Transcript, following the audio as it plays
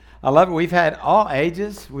I love it. We've had all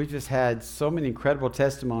ages. We've just had so many incredible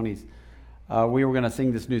testimonies. We were going to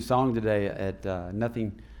sing this new song today at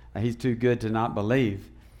Nothing. He's Too Good to Not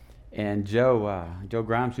Believe. And Joe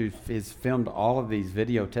Grimes, who has filmed all of these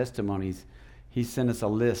video testimonies, he sent us a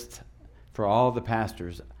list for all the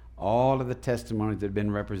pastors, all of the testimonies that have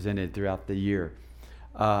been represented throughout the year,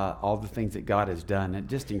 all the things that God has done. It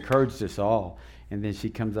just encouraged us all. And then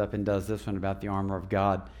she comes up and does this one about the armor of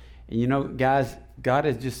God. And you know, guys, God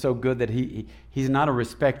is just so good that He's not a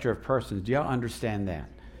respecter of persons. Do y'all understand that?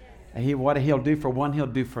 Yes. What He'll do for one, He'll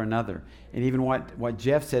do for another. And even what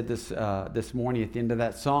Jeff said this morning at the end of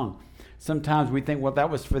that song, sometimes we think, well, that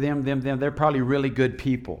was for them. They're probably really good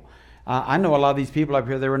people. I know a lot of these people up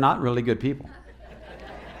here, they were not really good people.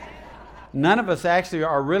 None of us actually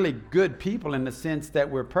are really good people in the sense that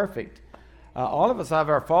we're perfect. All of us have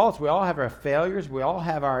our faults. We all have our failures. We all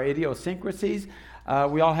have our idiosyncrasies.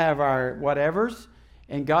 We all have our whatevers.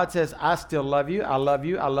 And God says, I still love you. I love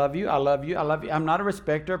you. I love you. I love you. I love you. I'm not a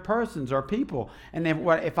respecter of persons or people. And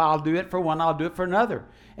if I'll do it for one, I'll do it for another.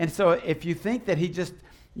 And so if you think that He just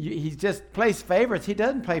plays favorites, He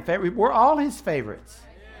doesn't play favorites. We're all His favorites.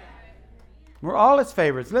 We're all His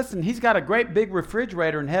favorites. Listen, He's got a great big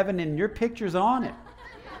refrigerator in heaven and your picture's on it.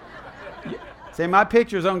 Say, my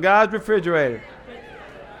picture's on God's refrigerator.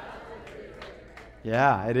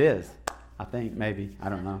 Yeah, it is. I think, maybe. I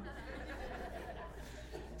don't know.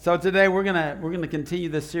 So today we're gonna continue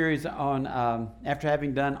this series on after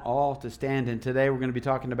having done all to stand. And today we're going to be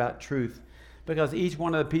talking about truth, because each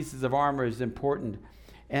one of the pieces of armor is important.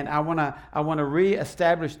 And I wanna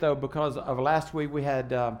reestablish, though, because of last week we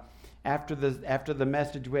had after the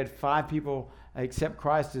message we had 5 people accept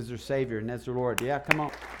Christ as their Savior and as their Lord. Yeah, come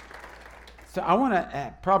on. So I want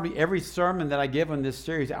to, probably every sermon that I give on this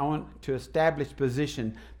series, I want to establish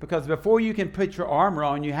position, because before you can put your armor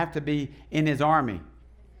on, you have to be in His army.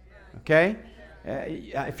 Okay?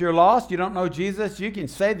 If you're lost, you don't know Jesus, you can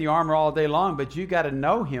say the armor all day long, but you got to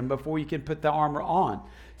know Him before you can put the armor on.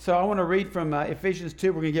 So I want to read from Ephesians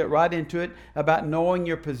 2. We're going to get right into it about knowing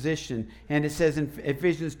your position. And it says in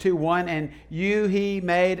Ephesians 2:1, and you He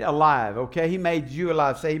made alive. Okay? He made you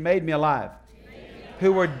alive. Say, He made me alive.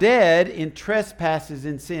 Who were dead in trespasses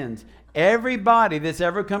and sins. Everybody that's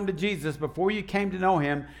ever come to Jesus, before you came to know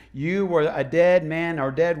Him, you were a dead man or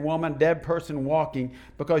dead woman, dead person walking,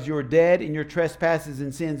 because you were dead in your trespasses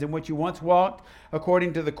and sins, in which you once walked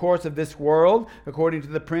according to the course of this world, according to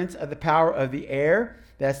the prince of the power of the air.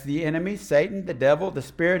 That's the enemy, Satan, the devil, the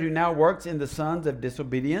spirit who now works in the sons of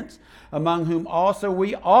disobedience, among whom also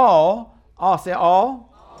we all say all.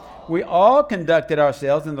 We all conducted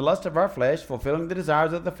ourselves in the lust of our flesh, fulfilling the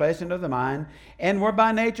desires of the flesh and of the mind, and were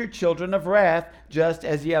by nature children of wrath, just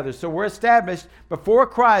as the others. So we're established before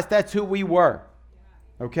Christ, that's who we were.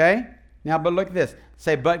 Okay? Now, but look at this.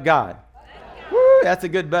 Say, but God. Woo, that's a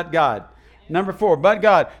good but God. Number 4, but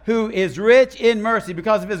God, who is rich in mercy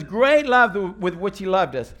because of His great love with which He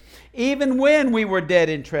loved us, even when we were dead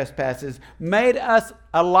in trespasses, made us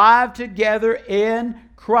alive together in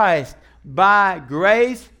Christ. By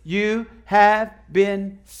grace you have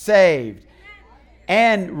been saved,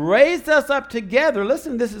 and raised us up together.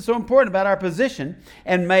 Listen, this is so important about our position.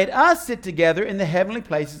 And made us sit together in the heavenly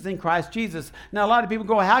places in Christ Jesus. Now, a lot of people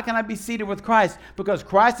go, how can I be seated with Christ? Because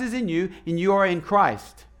Christ is in you and you are in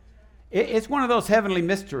Christ. It's one of those heavenly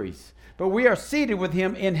mysteries. But we are seated with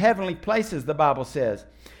Him in heavenly places, the Bible says.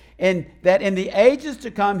 And that in the ages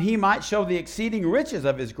to come He might show the exceeding riches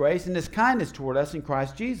of His grace and His kindness toward us in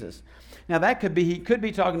Christ Jesus. Now He could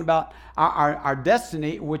be talking about our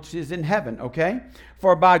destiny, which is in heaven, okay?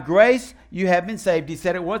 For by grace you have been saved. He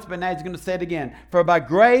said it once, but now He's going to say it again. For by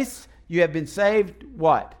grace you have been saved,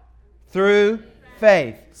 what? Through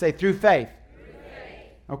faith. Say, through faith.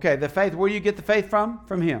 Okay, the faith, where do you get the faith from?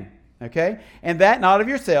 From Him, okay? And that not of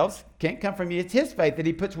yourselves, can't come from you. It's His faith that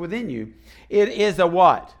He puts within you. It is a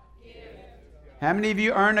what? Gift. How many of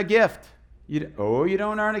you earn a gift? You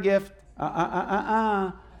don't earn a gift.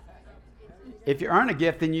 If you earn a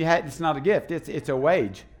gift, then it's not a gift. It's a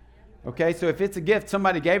wage. Okay, so if it's a gift,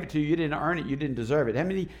 somebody gave it to you, you didn't earn it, you didn't deserve it. How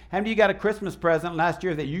many of you got a Christmas present last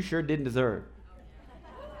year that you sure didn't deserve?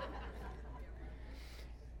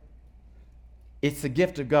 It's the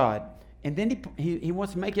gift of God. And then he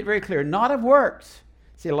wants to make it very clear, not of works.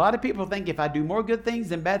 See, a lot of people think if I do more good things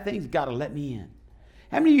than bad things, God will let me in.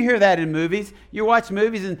 How many of you hear that in movies? You watch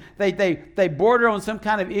movies and they border on some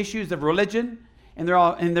kind of issues of religion. And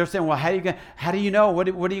they're saying, well, how do you know? What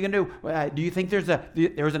are you going to do? Do you think there's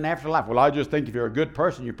an afterlife? Well, I just think if you're a good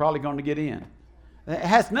person, you're probably going to get in. It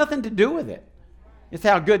has nothing to do with it. It's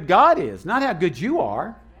how good God is, not how good you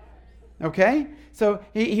are. Okay? So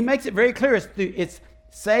he makes it very clear. It's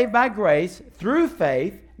saved by grace through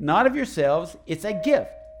faith, not of yourselves. It's a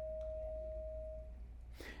gift.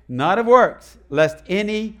 Not of works, lest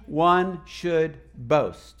anyone should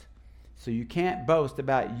boast. So you can't boast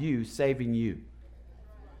about you saving you.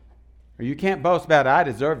 Or you can't boast about, I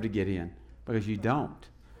deserve to get in, because you don't.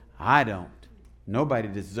 I don't. Nobody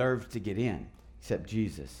deserves to get in except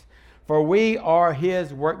Jesus. For we are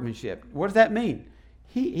his workmanship. What does that mean?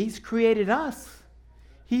 He's created us.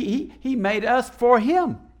 He made us for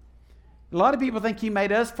him. A lot of people think he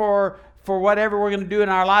made us for whatever we're going to do in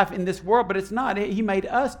our life in this world, but it's not. He made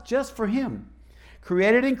us just for him.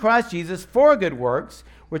 Created in Christ Jesus for good works,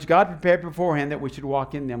 which God prepared beforehand that we should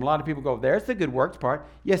walk in them. A lot of people go, there's the good works part.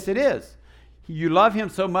 Yes, it is. You love him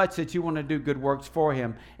so much that you want to do good works for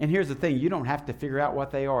him. And here's the thing. You don't have to figure out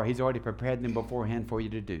what they are. He's already prepared them beforehand for you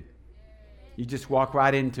to do. You just walk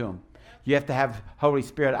right into them. You have to have Holy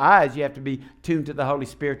Spirit eyes. You have to be tuned to the Holy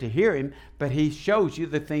Spirit to hear him. But he shows you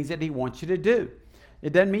the things that he wants you to do.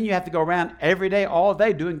 It doesn't mean you have to go around every day, all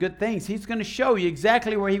day doing good things. He's going to show you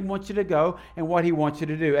exactly where he wants you to go and what he wants you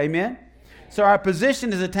to do. Amen? So our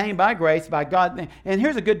position is attained by grace, by God. And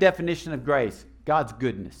here's a good definition of grace. God's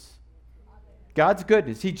goodness. God's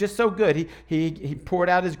goodness. He's just so good. He poured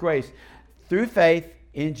out his grace through faith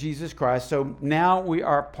in Jesus Christ. So now we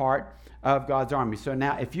are part of God's army. So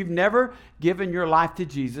now if you've never given your life to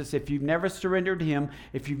Jesus, if you've never surrendered to him,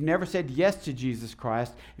 if you've never said yes to Jesus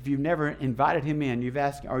Christ, if you've never invited him in, you've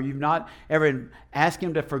not ever asked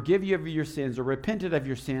him to forgive you of your sins or repented of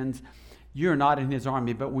your sins, you're not in his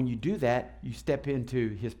army. But when you do that, you step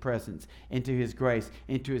into his presence, into his grace,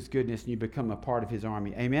 into his goodness, and you become a part of his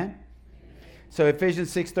army. Amen? So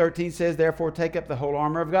Ephesians 6:13 says, therefore take up the whole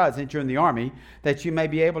armor of God, since you're in the army, that you may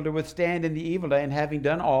be able to withstand in the evil day, and having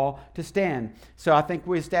done all, to stand. So I think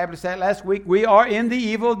we established that last week. We are in the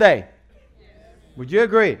evil day. Yes. Would you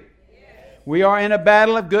agree? Yes. We are in a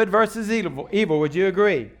battle of good versus evil. Would you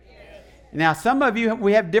agree? Yes. Now some of you,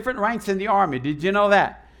 we have different ranks in the army. Did you know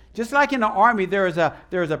that? Just like in the army, there is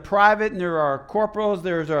a private, and there are corporals,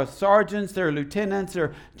 there are sergeants, there are lieutenants, there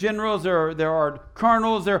are generals, there are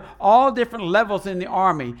colonels, there are all different levels in the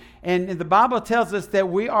army. And the Bible tells us that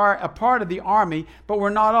we are a part of the army, but we're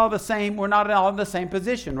not all the same. We're not all in the same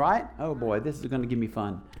position, right? Oh boy, this is going to give me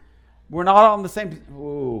fun. We're not all in the same.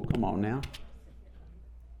 Oh, come on now.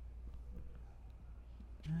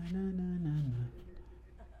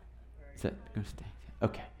 Is that going to stay?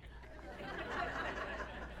 Okay.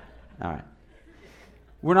 All right.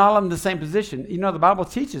 We're not all in the same position. You know, the Bible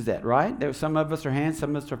teaches that, right? There, some of us are hands,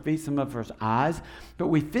 some of us are feet, some of us are eyes. But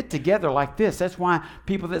we fit together like this. That's why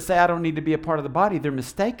people that say, I don't need to be a part of the body, they're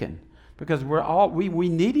mistaken. Because we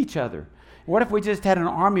need each other. What if we just had an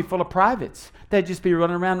army full of privates? They'd just be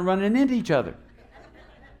running around and running into each other.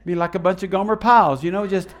 Be like a bunch of Gomer Pyles, you know,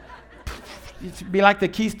 just be like the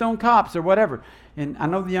Keystone Cops or whatever. And I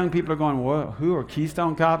know the young people are going, well, who are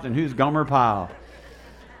Keystone Cops and who's Gomer Pyle?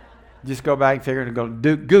 Just go back and figure it and go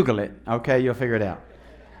Google it. Okay, you'll figure it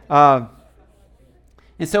out.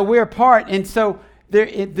 And so we're part. And so there,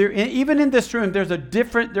 even in this room, there are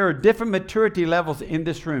different maturity levels in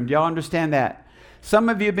this room. Do y'all understand that? Some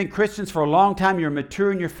of you have been Christians for a long time. You're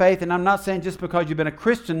mature in your faith. And I'm not saying just because you've been a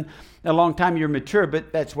Christian a long time, you're mature,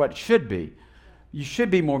 but that's what it should be. You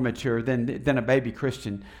should be more mature than a baby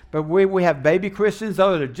Christian. But we have baby Christians,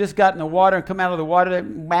 those that have just got in the water and come out of the water,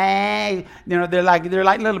 bang, you know, they're like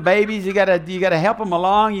little babies. You gotta help them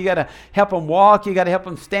along. You gotta help them walk. You gotta help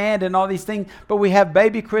them stand and all these things. But we have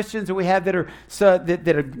baby Christians, and we have that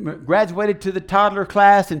are graduated to the toddler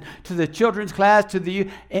class and to the children's class,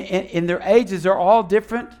 and their ages are all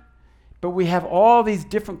different. But we have all these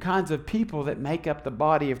different kinds of people that make up the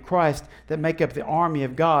body of Christ, that make up the army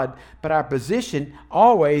of God. But our position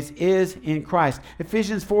always is in Christ.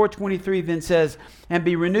 Ephesians 4:23 then says, and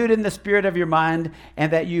be renewed in the spirit of your mind,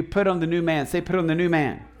 and that you put on the new man. Say, put on the new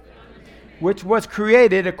man. Which was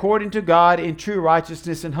created according to God in true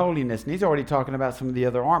righteousness and holiness. And he's already talking about some of the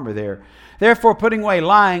other armor there. Therefore, putting away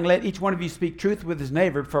lying, let each one of you speak truth with his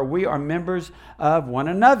neighbor, for we are members of one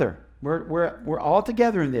another. We're all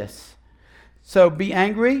together in this. So be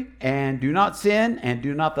angry and do not sin, and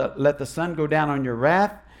do not let the sun go down on your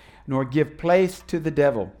wrath, nor give place to the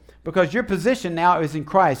devil. Because your position now is in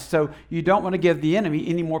Christ, so you don't want to give the enemy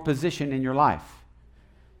any more position in your life.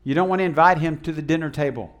 You don't want to invite him to the dinner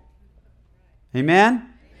table.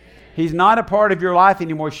 Amen? He's not a part of your life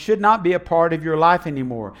anymore, should not be a part of your life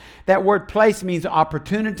anymore. That word place means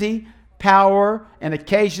opportunity, power, and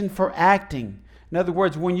occasion for acting. In other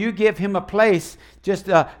words, when you give him a place, just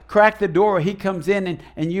crack the door, he comes in,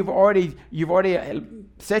 and you've already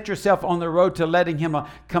set yourself on the road to letting him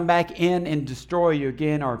come back in and destroy you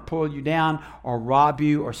again, or pull you down, or rob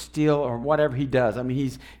you, or steal, or whatever he does. I mean,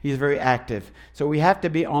 he's very active. So we have to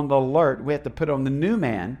be on the alert. We have to put on the new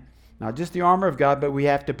man, not just the armor of God, but we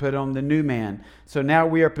have to put on the new man. So now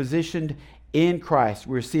we are positioned in Christ.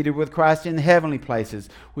 We're seated with Christ in the heavenly places.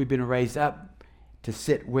 We've been raised up to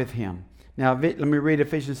sit with him. Now, let me read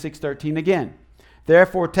Ephesians 6:13 again.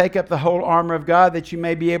 Therefore, take up the whole armor of God, that you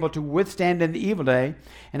may be able to withstand in the evil day,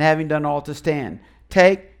 and having done all to stand.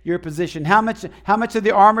 Take your position. How much of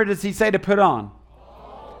the armor does he say to put on?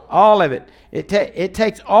 All of it. It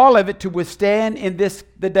takes all of it to withstand in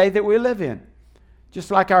the day that we live in.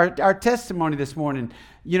 Just like our testimony this morning.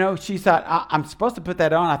 You know, she thought, I'm supposed to put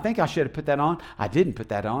that on. I think I should have put that on. I didn't put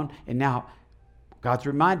that on. And now God's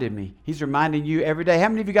reminded me. He's reminding you every day. How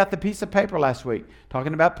many of you got the piece of paper last week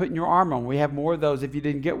talking about putting your armor on? We have more of those if you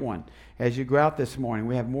didn't get one. As you go out this morning,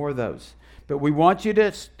 we have more of those. But we want you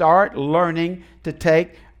to start learning to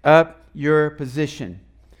take up your position,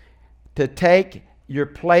 to take your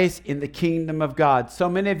place in the kingdom of God. So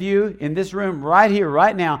many of you in this room right here,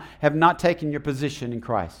 right now, have not taken your position in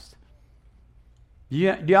Christ. Do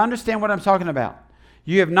you understand what I'm talking about?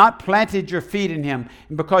 You have not planted your feet in him.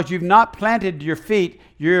 And because you've not planted your feet,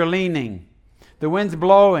 you're leaning. The wind's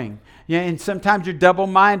blowing. Yeah, and sometimes you're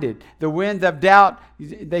double-minded. The wind of doubt,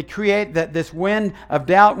 they create this wind of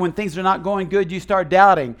doubt. When things are not going good, you start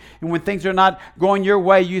doubting. And when things are not going your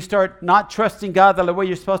way, you start not trusting God the way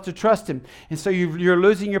you're supposed to trust him. And so you're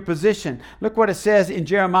losing your position. Look what it says in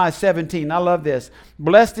Jeremiah 17. I love this.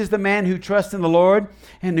 Blessed is the man who trusts in the Lord,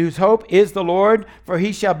 and whose hope is the Lord, for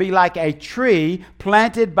he shall be like a tree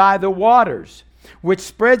planted by the waters, which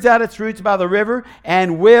spreads out its roots by the river,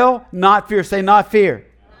 and will not fear. Say, not fear.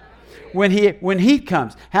 When heat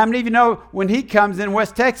comes. How many of you know when heat comes in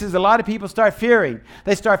West Texas, a lot of people start fearing.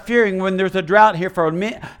 They start fearing when there's a drought here for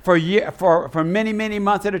many, many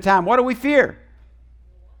months at a time. What do we fear?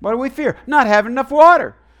 What do we fear? Not having enough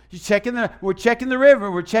water. We're checking the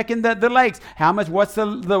river. We're checking the lakes. What's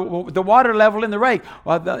the water level in the lake?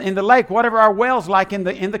 In the lake, whatever our wells like in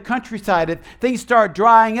the countryside. If things start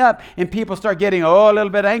drying up and people start getting a little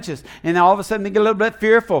bit anxious, and all of a sudden they get a little bit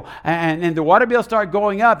fearful, and the water bills start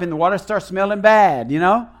going up, and the water starts smelling bad, you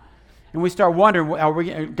know? And we start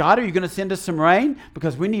wondering, God, are you going to send us some rain?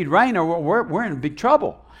 Because we need rain, or we're in big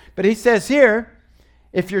trouble. But he says here,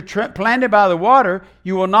 if you're planted by the water,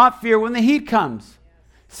 you will not fear when the heat comes.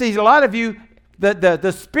 See, a lot of you,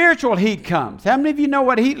 the spiritual heat comes. How many of you know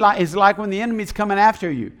what heat is like when the enemy's coming after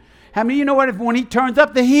you? How many of you know when he turns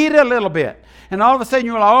up the heat a little bit? And all of a sudden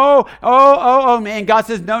you're like, oh, man. God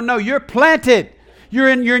says, no, you're planted. You're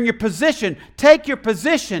in your position. Take your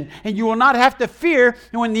position, and you will not have to fear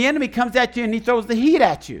when the enemy comes at you and he throws the heat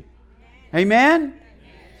at you. Amen?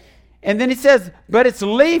 And then he says, but its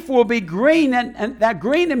leaf will be green, and that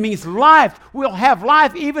green, it means life. We'll have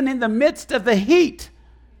life even in the midst of the heat.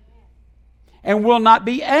 And will not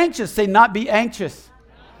be anxious. Say, not be anxious.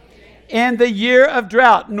 In the year of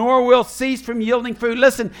drought, nor will cease from yielding fruit.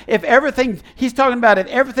 Listen, if everything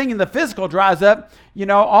in the physical dries up, you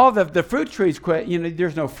know, all the fruit trees quit, you know,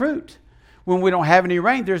 there's no fruit. When we don't have any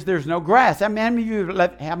rain, there's no grass. I mean,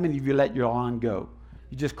 how many of you let your lawn go?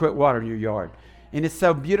 You just quit watering your yard. And it's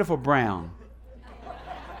so beautiful brown.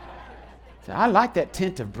 So I like that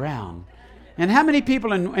tint of brown. And how many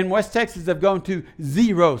people in West Texas have gone to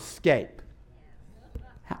xeriscape?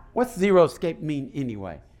 What's xeriscape mean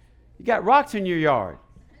anyway? You got rocks in your yard.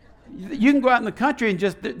 You can go out in the country and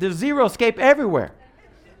just, there's xeriscape everywhere.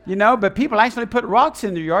 You know, but people actually put rocks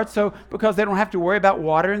in their yard because they don't have to worry about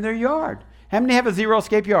water in their yard. How many have a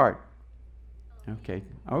xeriscape yard?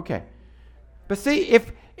 Okay. But see,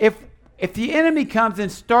 if the enemy comes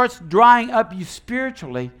and starts drying up you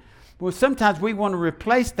spiritually, well, sometimes we want to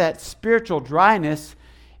replace that spiritual dryness,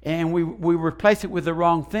 and we replace it with the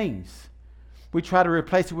wrong things. We try to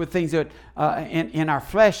replace it with things that in our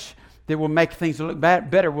flesh that will make things look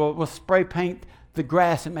better. We'll spray paint the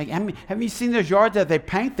grass and have you seen those yards that they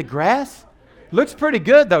paint the grass? Looks pretty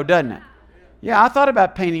good though, doesn't it? Yeah, I thought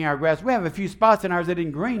about painting our grass. We have a few spots in ours that are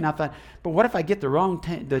in green. I thought, but what if I get the wrong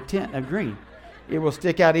tint of green? It will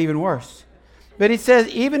stick out even worse. But he says,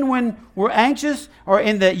 even when we're anxious, or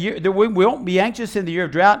in the year, we won't be anxious in the year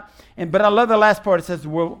of drought. But I love the last part. It says,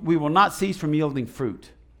 we will not cease from yielding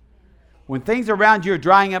fruit. When things around you are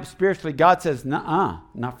drying up spiritually, God says, nuh-uh,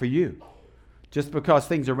 not for you. Just because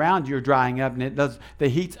things around you are drying up and the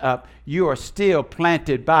heat's up, you are still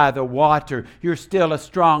planted by the water. You're still a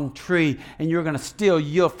strong tree, and you're going to still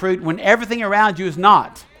yield fruit when everything around you is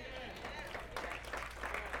not.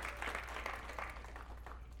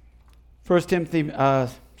 1 Timothy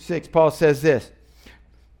 6, Paul says this,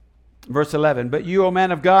 verse 11, "But you, O man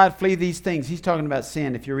of God, flee these things." He's talking about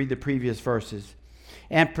sin if you read the previous verses.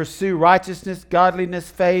 "And pursue righteousness, godliness,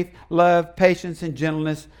 faith, love, patience, and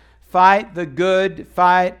gentleness. Fight the good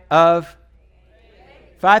fight of..."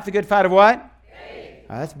 Fight the good fight of what? Faith.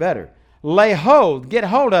 Oh, that's better. "Lay hold," get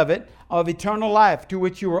hold of it, "of eternal life, to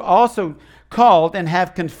which you were also called and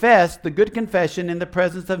have confessed the good confession in the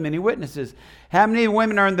presence of many witnesses." How many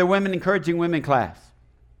women are in the Women Encouraging Women class?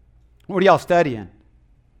 What are y'all studying?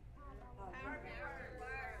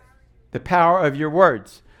 The power of your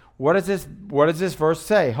words. What does this verse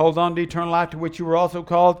say? "Hold on to eternal life, to which you were also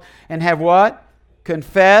called and have" what?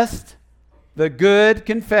 "Confessed the good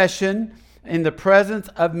confession in the presence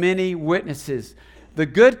of many witnesses." The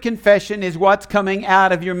good confession is what's coming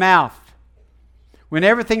out of your mouth. When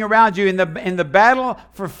everything around you, in the battle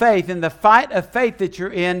for faith, in the fight of faith that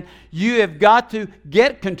you're in, you have got to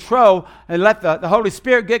get control and let the Holy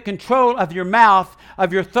Spirit get control of your mouth,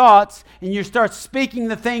 of your thoughts, and you start speaking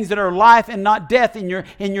the things that are life and not death in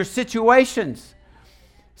your situations.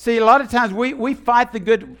 See, a lot of times we fight the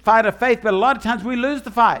good fight of faith, but a lot of times we lose the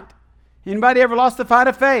fight. Anybody ever lost the fight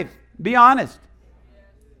of faith? Be honest.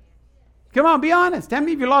 Come on, be honest. How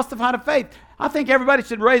many of you lost the fight of faith? I think everybody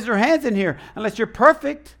should raise their hands in here, unless you're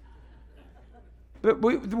perfect. But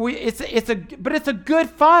it's a good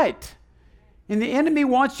fight. And the enemy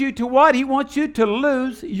wants you to what? He wants you to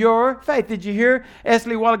lose your faith. Did you hear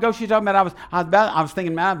Esley a while ago? She was talking about I was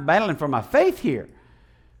thinking, man, I'm battling for my faith here.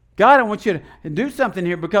 God, I want you to do something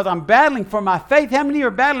here because I'm battling for my faith. How many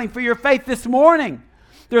are battling for your faith this morning?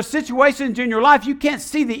 There are situations in your life you can't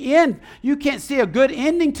see the end. You can't see a good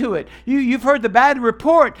ending to it. You've heard the bad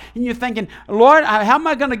report, and you're thinking, Lord, how am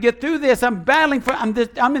I going to get through this? I'm battling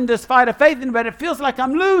I'm in this fight of faith, but it feels like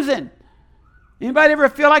I'm losing. Anybody ever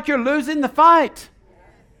feel like you're losing the fight?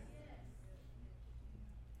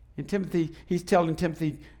 And Timothy, he's telling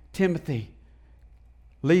Timothy,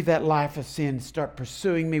 leave that life of sin. Start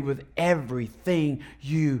pursuing me with everything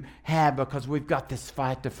you have, because we've got this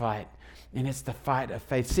fight to fight. And it's the fight of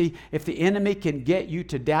faith. See, if the enemy can get you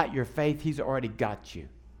to doubt your faith, he's already got you.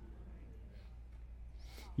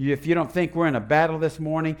 If you don't think we're in a battle this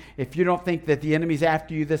morning, if you don't think that the enemy's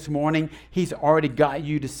after you this morning, he's already got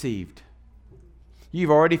you deceived.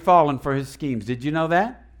 You've already fallen for his schemes. Did you know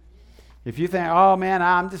that? If you think, oh man,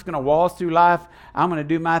 I'm just going to waltz through life, I'm going to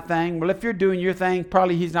do my thing. Well, if you're doing your thing,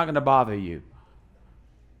 probably he's not going to bother you.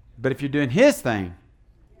 But if you're doing his thing,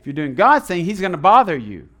 if you're doing God's thing, he's going to bother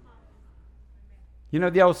you. You know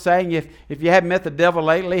the old saying, if you haven't met the devil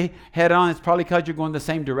lately head on, it's probably because you're going the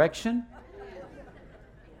same direction?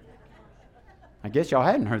 I guess y'all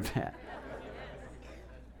hadn't heard that.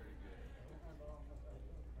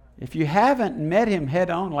 If you haven't met him head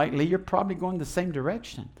on lately, you're probably going the same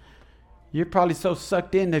direction. You're probably so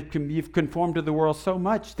sucked in that you've conformed to the world so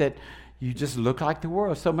much that you just look like the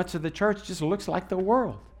world. So much of the church just looks like the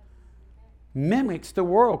world. Mimics the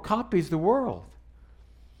world, copies the world.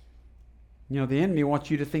 You know, the enemy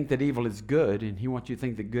wants you to think that evil is good, and he wants you to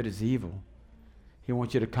think that good is evil. He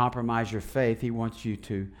wants you to compromise your faith. He wants you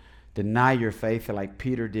to deny your faith, like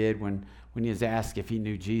Peter did when he was asked if he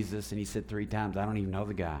knew Jesus, and he said 3 times, I don't even know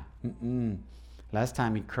the guy. Last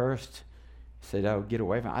time he cursed, he said, oh, get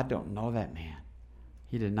away from me. I don't know that man.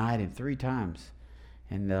 He denied him 3 times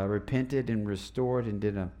and repented and restored and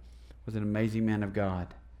was an amazing man of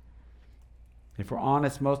God. If we're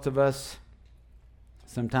honest, most of us,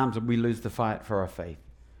 sometimes we lose the fight for our faith.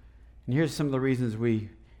 And here's some of the reasons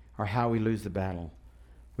how we lose the battle.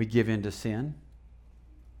 We give in to sin.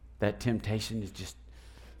 That temptation is just,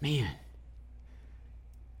 man,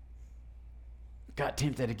 got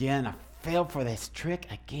tempted again. I fell for this trick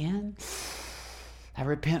again. I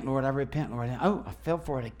repent, Lord. Oh, I fell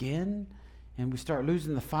for it again. And we start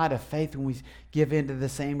losing the fight of faith when we give in to the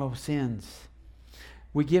same old sins.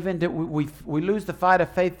 We give in to, we lose the fight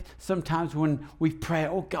of faith sometimes when we pray,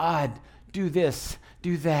 oh God, do this,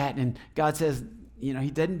 do that. And God says, you know,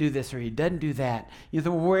 he doesn't do this or he doesn't do that. You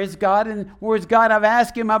think, well, where is God? And where is God? I've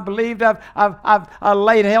asked him, I've believed, I've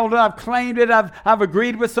laid held it, I've claimed it, I've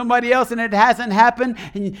agreed with somebody else and it hasn't happened.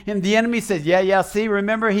 And the enemy says, yeah, see,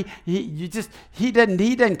 remember, he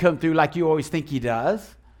doesn't come through like you always think he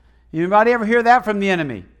does. Anybody ever hear that from the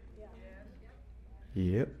enemy?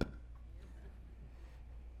 Yep.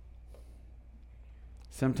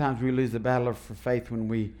 Sometimes we lose the battle for faith when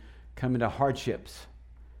we come into hardships,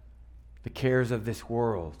 the cares of this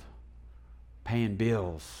world, paying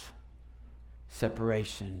bills,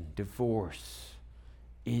 separation, divorce,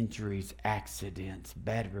 injuries, accidents,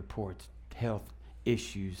 bad reports, health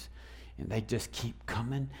issues, and they just keep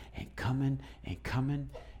coming and coming and coming.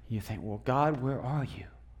 You think, well, God, where are you?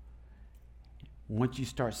 Once you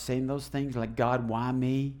start saying those things like, God, why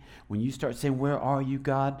me? When you start saying, where are you,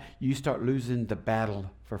 God? You start losing the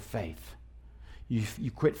battle for faith.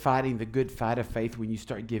 You quit fighting the good fight of faith when you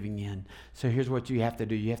start giving in. So here's what you have to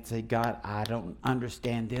do. You have to say, God, I don't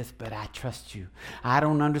understand this, but I trust you. I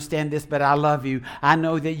don't understand this, but I love you. I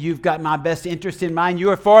know that you've got my best interest in mind. You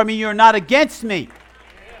are for me. You're not against me.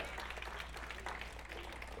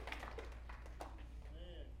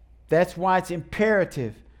 That's why it's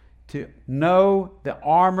imperative to know the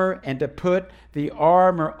armor and to put the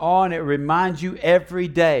armor on. It reminds you every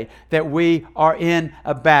day that we are in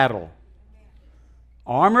a battle.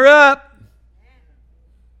 Armor up.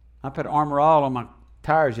 I put Armor All on my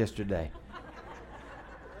tires yesterday.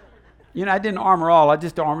 I didn't armor all. I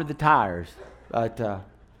just armored the tires. But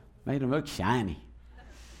made them look shiny.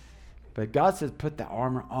 But God says put the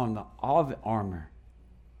armor on, all the armor.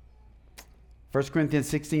 1 Corinthians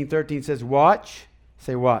 16:13 says, watch.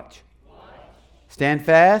 Say watch. Stand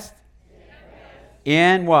fast.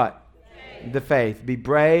 In what? Faith. The faith. Be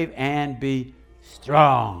brave and be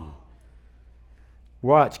strong.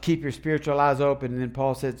 Watch. Keep your spiritual eyes open. And then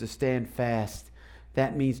Paul says to stand fast.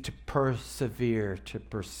 That means to persevere, to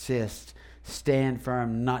persist. Stand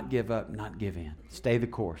firm, not give up, not give in. Stay the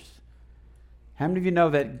course. How many of you know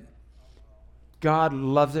that God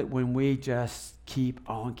loves it when we just keep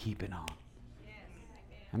on keeping on?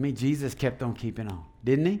 Jesus kept on keeping on,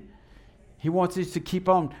 didn't he? He wants us to keep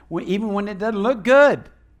on, even when it doesn't look good.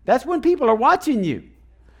 That's when people are watching you.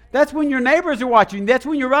 That's when your neighbors are watching you. That's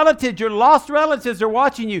when your relatives, your lost relatives are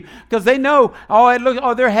watching you because they know,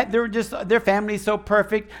 their family is so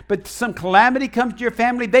perfect, but some calamity comes to your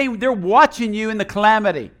family. They're watching you in the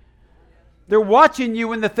calamity. They're watching you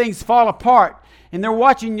when the things fall apart, and they're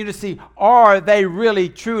watching you to see, are they really,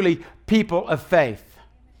 truly people of faith?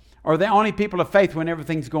 Or are they only people of faith when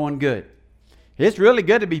everything's going good? It's really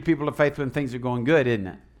good to be people of faith when things are going good,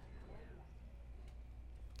 isn't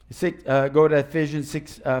it? Go to Ephesians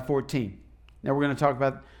 6:14. Now we're going to talk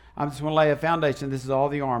about, I'm just going to lay a foundation. This is all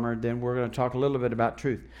the armor. Then we're going to talk a little bit about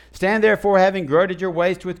truth. Stand therefore, having girded your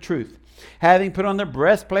waist with truth, having put on the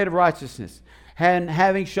breastplate of righteousness, and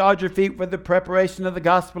having shod your feet with the preparation of the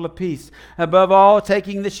gospel of peace. Above all,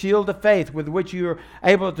 taking the shield of faith, with which you are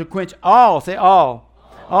able to quench all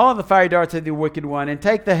the fiery darts of the wicked one, and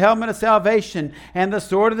take the helmet of salvation and the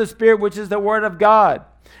sword of the Spirit, which is the word of God,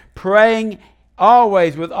 praying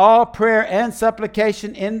always with all prayer and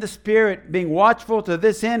supplication in the Spirit, being watchful to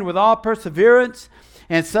this end with all perseverance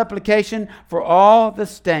and supplication for all the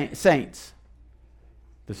saints.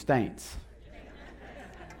 The saints.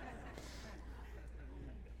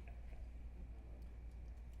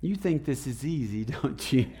 You think this is easy,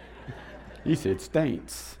 don't you? You said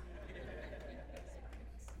saints.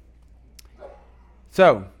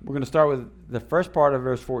 So, we're going to start with the first part of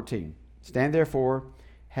verse 14. Stand therefore,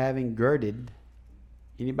 having girded.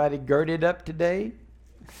 Anybody girded up today?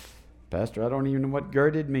 Pastor, I don't even know what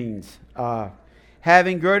girded means.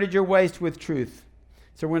 Having girded your waist with truth.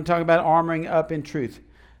 So we're going to talk about armoring up in truth.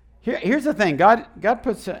 Here's the thing. God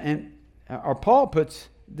puts, or Paul puts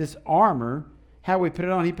this armor, how we put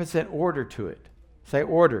it on, he puts that order to it. Say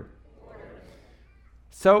order.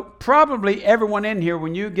 So probably everyone in here,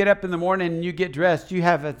 when you get up in the morning and you get dressed, you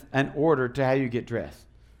have an order to how you get dressed.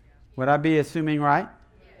 Would I be assuming right?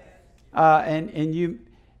 Yes. And you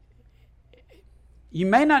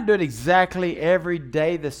may not do it exactly every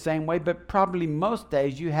day the same way, but probably most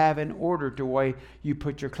days you have an order to the way you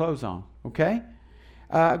put your clothes on. Okay?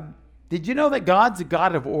 Did you know that God's a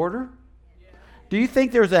God of order? Do you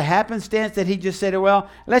think there's a happenstance that he just said, well,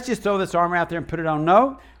 let's just throw this armor out there and put it on?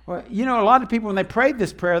 No. Well, a lot of people, when they prayed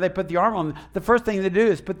this prayer, they put the armor on. The first thing they do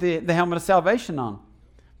is put the helmet of salvation on.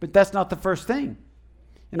 But that's not the first thing.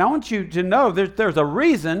 And I want you to know there's a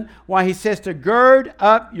reason why he says to gird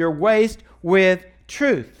up your waist with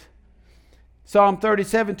truth. Psalm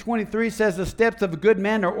 37:23 says the steps of a good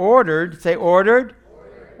man are ordered. Say ordered.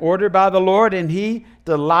 Ordered by the Lord, and he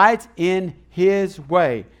delights in his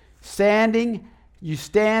way. You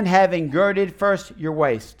stand having girded first your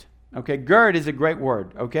waist. Okay, gird is a great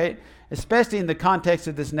word, okay? Especially in the context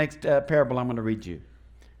of this next parable I'm going to read you.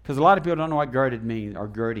 Because a lot of people don't know what girded means or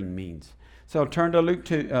girding means. So turn to Luke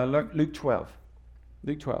 12.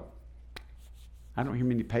 Luke 12. I don't hear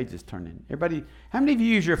many pages turning. Everybody, how many of you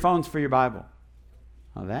use your phones for your Bible?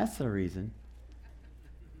 Oh, that's the reason.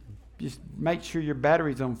 Just make sure your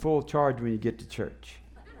battery's on full charge when you get to church.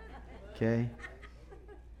 Okay?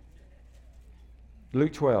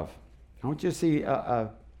 Luke 12. I want you to see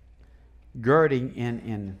girding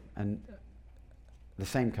in the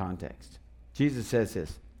same context. Jesus says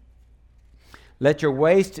this. Let your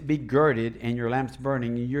waist be girded and your lamps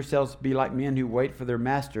burning, and yourselves be like men who wait for their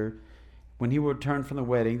master when he will return from the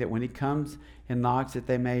wedding, that when he comes and knocks, that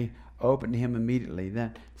they may open to him immediately.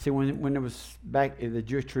 That, see, when it was back, the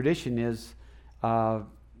Jewish tradition is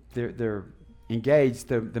they're engaged,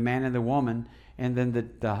 the man and the woman, and then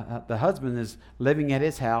the husband is living at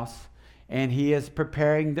his house, and he is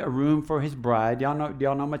preparing a room for his bride. Do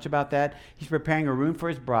y'all know much about that? He's preparing a room for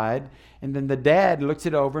his bride, and then the dad looks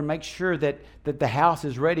it over and makes sure that the house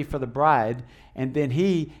is ready for the bride, and then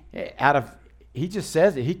he just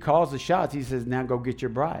says it. He calls the shots. He says, now go get your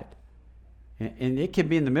bride. And it can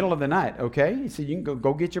be in the middle of the night, okay? He said, you can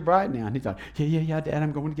go get your bride now. And he's like, yeah, Dad,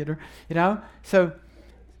 I'm going to get her. So,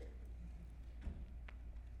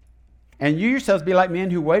 and you yourselves be like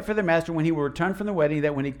men who wait for their master when he will return from the wedding,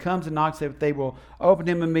 that when he comes and knocks, that they will open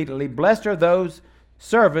him immediately. Blessed are those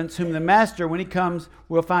servants whom the master, when he comes,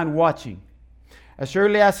 will find watching.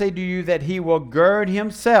 Assuredly I say to you that he will gird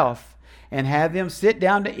himself and have them sit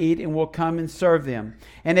down to eat, and will come and serve them.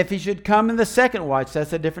 And if he should come in the second watch,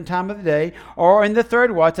 that's a different time of the day, or in the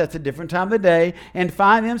third watch, that's a different time of the day, and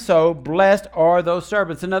find them so, blessed are those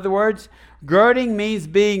servants. In other words, girding means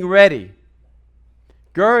being ready.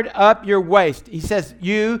 Gird up your waist. He says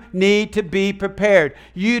you need to be prepared.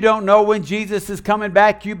 You don't know when Jesus is coming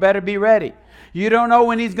back. You better be ready. You don't know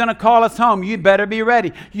when he's going to call us home. You better be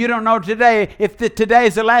ready. You don't know today if today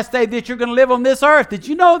is the last day that you're going to live on this earth. Did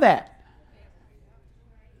you know that?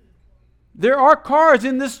 There are cars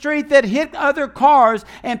in the street that hit other cars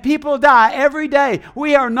and people die every day.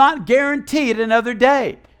 We are not guaranteed another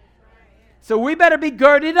day. So we better be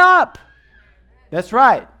girded up. That's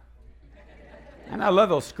right. And I love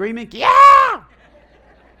those screaming, yeah!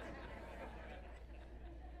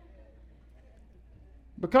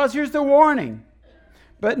 Because here's the warning.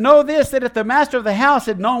 But know this, that if the master of the house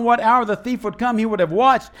had known what hour the thief would come, he would have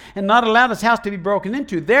watched and not allowed his house to be broken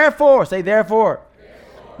into. Therefore, say therefore.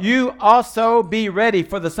 You also be ready,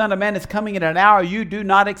 for the Son of Man is coming at an hour you do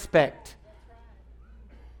not expect.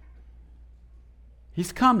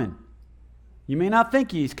 He's coming. You may not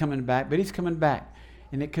think he's coming back, but he's coming back.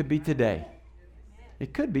 And it could be today.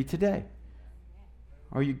 It could be today.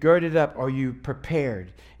 Are you girded up? Are you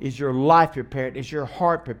prepared? Is your life prepared? Is your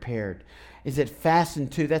heart prepared? Is it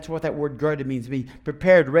fastened to? That's what that word girded means. Be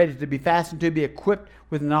prepared, ready to be fastened to, be equipped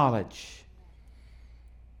with knowledge.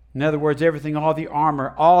 In other words, all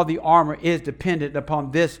the armor is dependent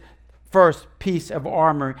upon this first piece of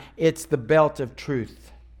armor. It's the belt of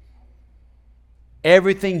truth.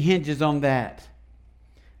 Everything hinges on that.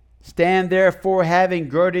 Stand therefore, having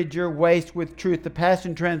girded your waist with truth. The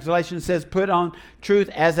Passion Translation says, put on truth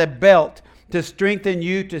as a belt to strengthen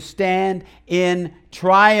you to stand in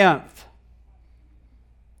triumph.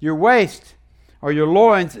 Your waist, or your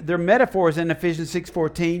loins, they're metaphors in Ephesians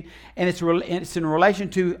 6:14, and it's in relation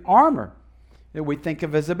to armor that we think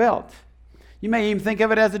of as a belt. You may even think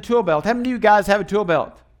of it as a tool belt. How many of you guys have a tool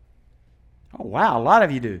belt? Oh, wow, a lot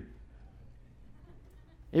of you do.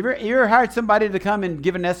 You ever hired somebody to come and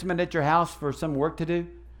give an estimate at your house for some work to do?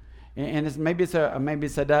 And maybe it's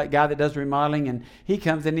a guy that does remodeling, and he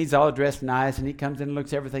comes in, he's all dressed nice, and he comes in and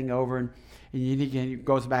looks everything over, and he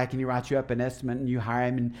goes back and he writes you up an estimate and you hire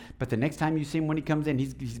him. But the next time you see him when he comes in,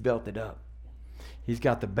 he's belted up. He's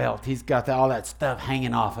got the belt. He's got all that stuff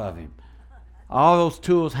hanging off of him. All those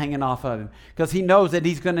tools hanging off of him. Because he knows that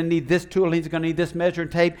he's going to need this tool. He's going to need this measuring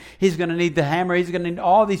tape. He's going to need the hammer. He's going to need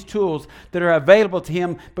all these tools that are available to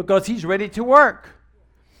him because he's ready to work.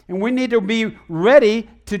 And we need to be ready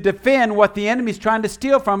to defend what the enemy's trying to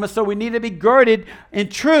steal from us. So we need to be girded in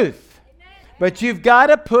truth. But you've got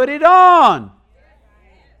to put it on.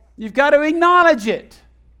 You've got to acknowledge it.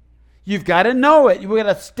 You've got to know it. You've got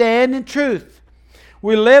to stand in truth.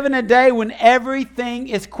 We live in a day when everything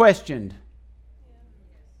is questioned.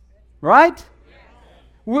 Right?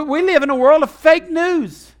 We live in a world of fake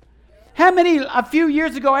news. How many, a few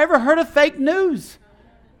years ago, ever heard of fake news?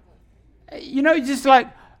 Just like,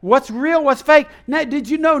 what's real, what's fake? Now, did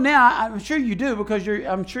you know now, I'm sure you do because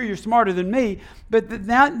I'm sure you're smarter than me, but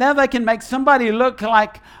now they can make somebody look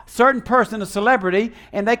like a certain person, a celebrity,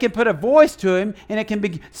 and they can put a voice to him, and it can be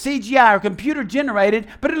CGI or computer generated,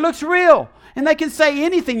 but it looks real. And they can say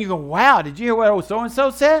anything. You go, wow, did you hear what so-and-so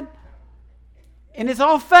said? And it's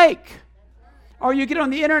all fake. Or you get on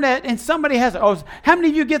the internet and somebody has, how many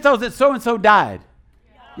of you get those that so-and-so died?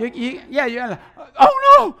 Yeah.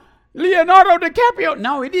 Oh no! Leonardo DiCaprio.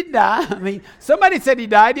 No, he didn't die. I mean, somebody said he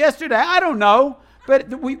died yesterday. I don't know.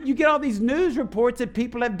 But you get all these news reports that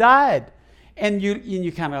people have died. And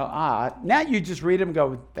you kind of, now you just read them and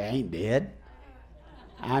go, they ain't dead.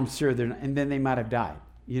 I'm sure they're not. And then they might have died.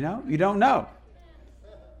 You don't know.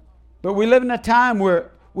 But we live in a time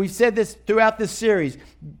where we've said this throughout this series.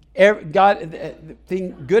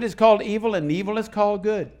 Good is called evil and evil is called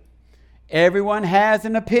good. Everyone has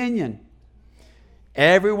an opinion.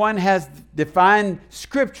 Everyone has defined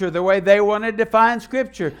Scripture the way they want to define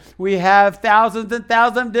Scripture. We have thousands and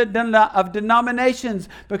thousands of denominations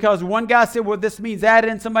because one guy said, well, this means that,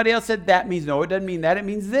 and somebody else said, that means, no, it doesn't mean that, it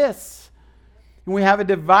means this. And we have a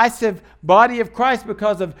divisive body of Christ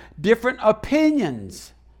because of different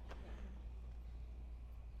opinions.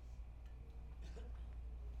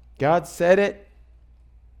 God said it,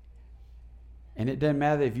 and it doesn't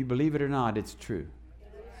matter if you believe it or not, it's true.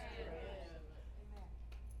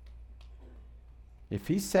 If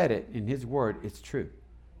He said it in His Word, it's true.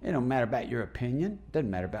 It don't matter about your opinion. It doesn't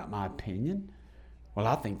matter about my opinion. Well,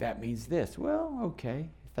 I think that means this. Well, okay,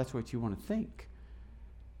 if that's what you want to think.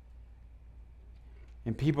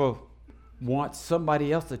 And people want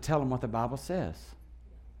somebody else to tell them what the Bible says.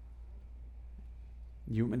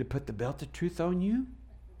 You want me to put the belt of truth on you?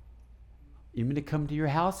 You want me to come to your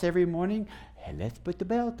house every morning? Hey, let's put the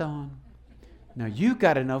belt on. Now, you've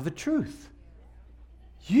got to know the truth.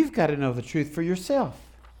 You've got to know the truth for yourself.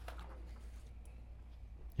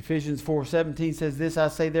 Ephesians 4:17 says this, I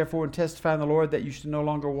say therefore and testify in the Lord that you should no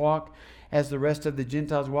longer walk as the rest of the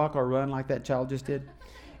Gentiles walk, or run like that child just did,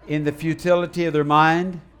 in the futility of their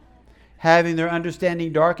mind, having their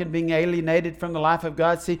understanding darkened, being alienated from the life of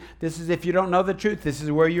God. See, this is if you don't know the truth, this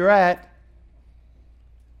is where you're at.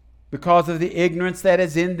 Because of the ignorance that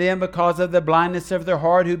is in them, because of the blindness of their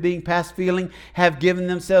heart, who being past feeling have given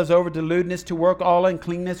themselves over to lewdness, to work all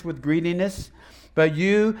uncleanness with greediness. But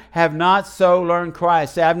you have not so learned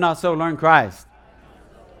Christ. Say, I have not so learned Christ.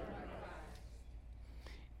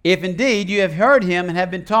 If indeed you have heard Him and have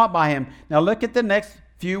been taught by Him. Now look at the next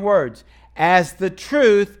few words. As the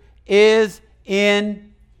truth is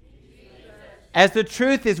in... As the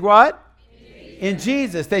truth is what? In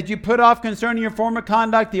Jesus, that you put off concerning your former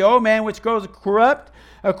conduct the old man which grows corrupt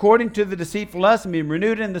according to the deceitful lust, and be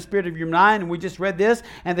renewed in the spirit of your mind. And we just read this,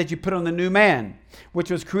 and that you put on the new man, which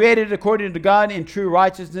was created according to God in true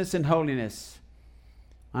righteousness and holiness.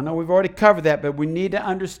 I know we've already covered that, but we need to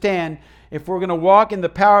understand if we're going to walk in the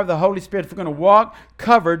power of the Holy Spirit, if we're going to walk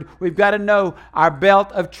covered, we've got to know our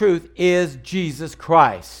belt of truth is Jesus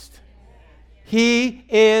Christ. He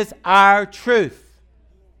is our truth.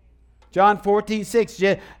 John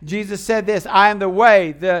 14:6, Jesus said this, I am the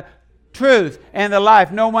way, the truth, and the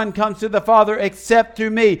life. No one comes to the Father except through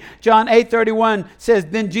me. John 8:31 says,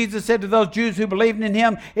 then Jesus said to those Jews who believed in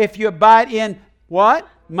Him, if you abide in what?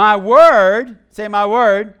 My word. Say my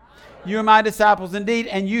word. You are my disciples indeed,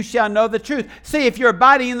 and you shall know the truth. See, if you're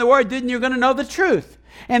abiding in the word, then you're going to know the truth.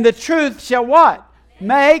 And the truth shall what?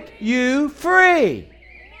 Make you free.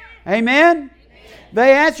 Amen?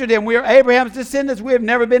 They answered him, we are Abraham's descendants. We have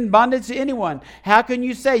never been in bondage to anyone. How can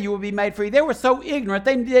you say you will be made free? They were so ignorant,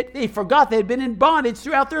 they forgot they had been in bondage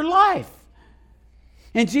throughout their life.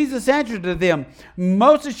 And Jesus answered to them,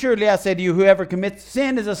 most assuredly I say to you, whoever commits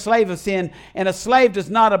sin is a slave of sin, and a slave does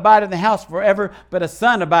not abide in the house forever, but a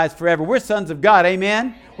son abides forever. We're sons of God,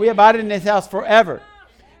 amen? We abide in this house forever.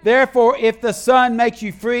 Therefore, if the Son makes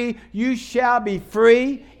you free, you shall be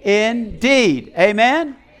free indeed.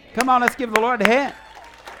 Amen? Come on, let's give the Lord a hand.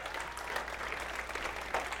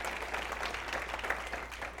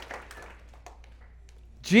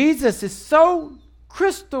 Jesus is so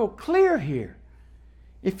crystal clear here.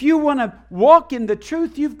 If you want to walk in the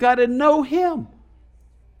truth, you've got to know Him.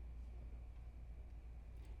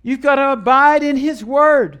 You've got to abide in His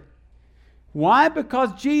Word. Why?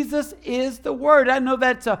 Because Jesus is the Word. I know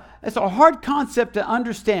that's a hard concept to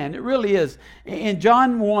understand. It really is. In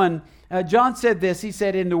John 1, John said this. He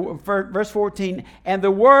said in verse 14, and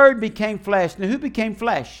the Word became flesh. Now, who became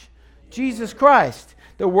flesh? Jesus Christ.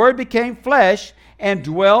 The Word became flesh and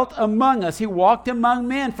dwelt among us. He walked among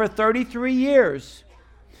men for 33 years.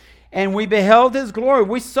 And we beheld His glory.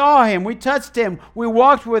 We saw Him. We touched Him. We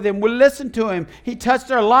walked with Him. We listened to Him. He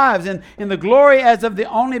touched our lives. And in the glory as of the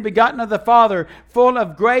only begotten of the Father, full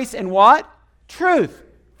of grace and what? Truth.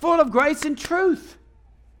 Full of grace and truth.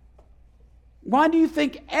 Why do you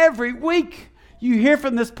think every week you hear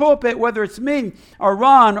from this pulpit, whether it's me or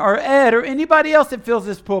Ron or Ed or anybody else that fills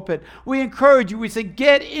this pulpit, we encourage you. We say,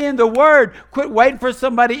 get in the Word. Quit waiting for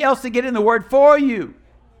somebody else to get in the Word for you.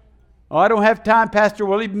 Oh, I don't have time, Pastor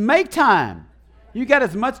Willie. Make time. You got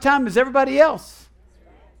as much time as everybody else.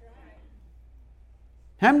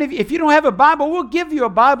 How many of you, if you don't have a Bible, we'll give you a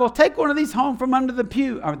Bible. Take one of these home from under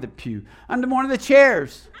under one of the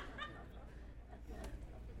chairs.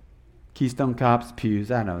 Keystone Cops,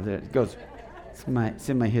 pews. I know. It goes. It's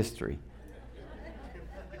in my history.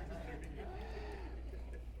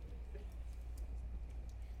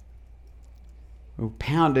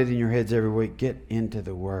 pound it in your heads every week. Get into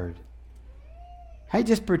the Word. Hey,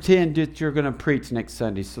 just pretend that you're going to preach next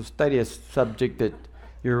Sunday. So study a subject that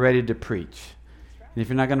you're ready to preach. And if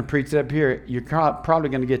you're not going to preach it up here, you're probably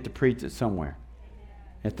going to get to preach it somewhere.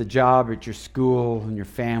 At the job, at your school, in your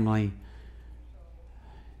family,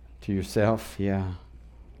 to yourself, yeah.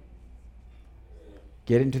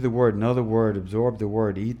 Get into the Word, know the Word, absorb the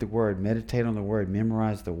Word, eat the Word, meditate on the Word,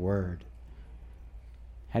 memorize the Word.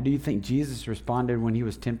 How do you think Jesus responded when he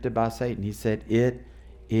was tempted by Satan? He said, "It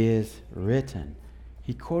is written."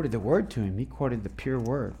 He quoted the Word to him. He quoted the pure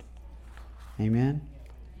Word. Amen?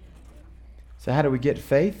 So how do we get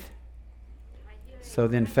faith? So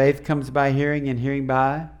then faith comes by hearing, and hearing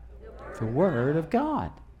by the Word of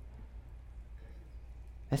God.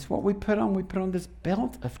 That's what we put on. We put on this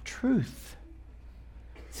belt of truth.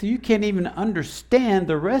 So you can't even understand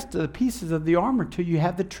the rest of the pieces of the armor till you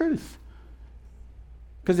have the truth.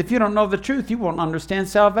 Because if you don't know the truth, you won't understand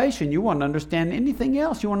salvation. You won't understand anything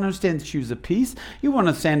else. You won't understand the shoes of peace. You won't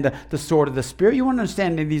understand the sword of the Spirit. You won't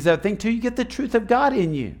understand any of these other things till you get the truth of God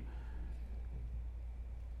in you.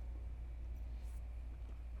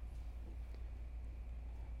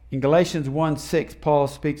 In Galatians 1:6, Paul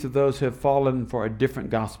speaks of those who have fallen for a different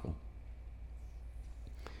gospel.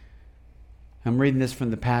 I'm reading this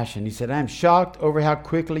from the Passion. He said, "I am shocked over how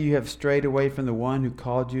quickly you have strayed away from the one who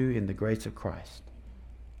called you in the grace of Christ.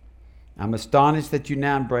 I'm astonished that you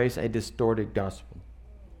now embrace a distorted gospel.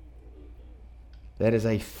 That is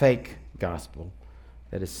a fake gospel.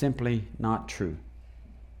 That is simply not true.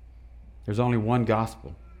 There's only one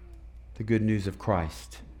gospel, the good news of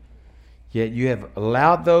Christ. Yet you have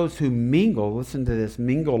allowed those who mingle, listen to this,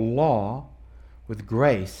 mingle law with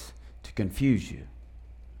grace to confuse you.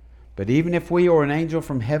 But even if we or an angel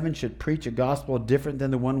from heaven should preach a gospel different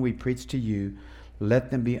than the one we preach to you,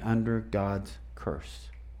 let them be under God's curse."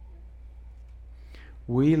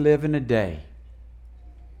 We live in a day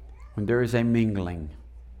when there is a mingling.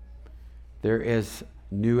 There is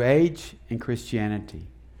New Age in Christianity.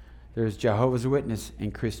 There is Jehovah's Witness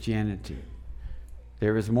in Christianity.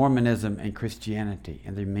 There is Mormonism in Christianity,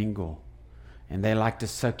 and they mingle. And they like to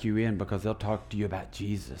suck you in because they'll talk to you about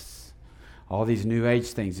Jesus. All these New Age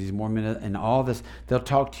things, these Mormonism and all this, they'll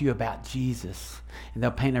talk to you about Jesus. And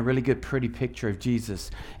they'll paint a really good, pretty picture of Jesus.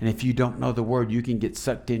 And if you don't know the Word, you can get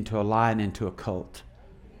sucked into a lie and into a cult.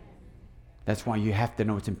 That's why you have to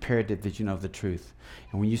know. It's imperative that you know the truth.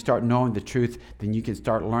 And when you start knowing the truth, then you can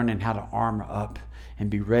start learning how to armor up and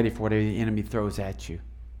be ready for whatever the enemy throws at you.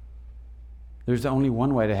 There's only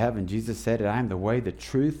one way to heaven. Jesus said it, "I am the way, the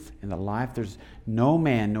truth, and the life." There's no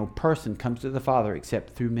man, no person comes to the Father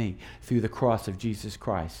except through me, through the cross of Jesus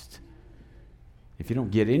Christ. If you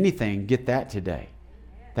don't get anything, get that today.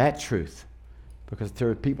 That truth. Because there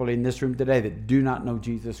are people in this room today that do not know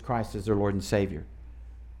Jesus Christ as their Lord and Savior.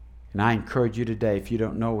 And I encourage you today, if you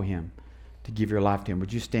don't know Him, to give your life to Him.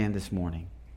 Would you stand this morning?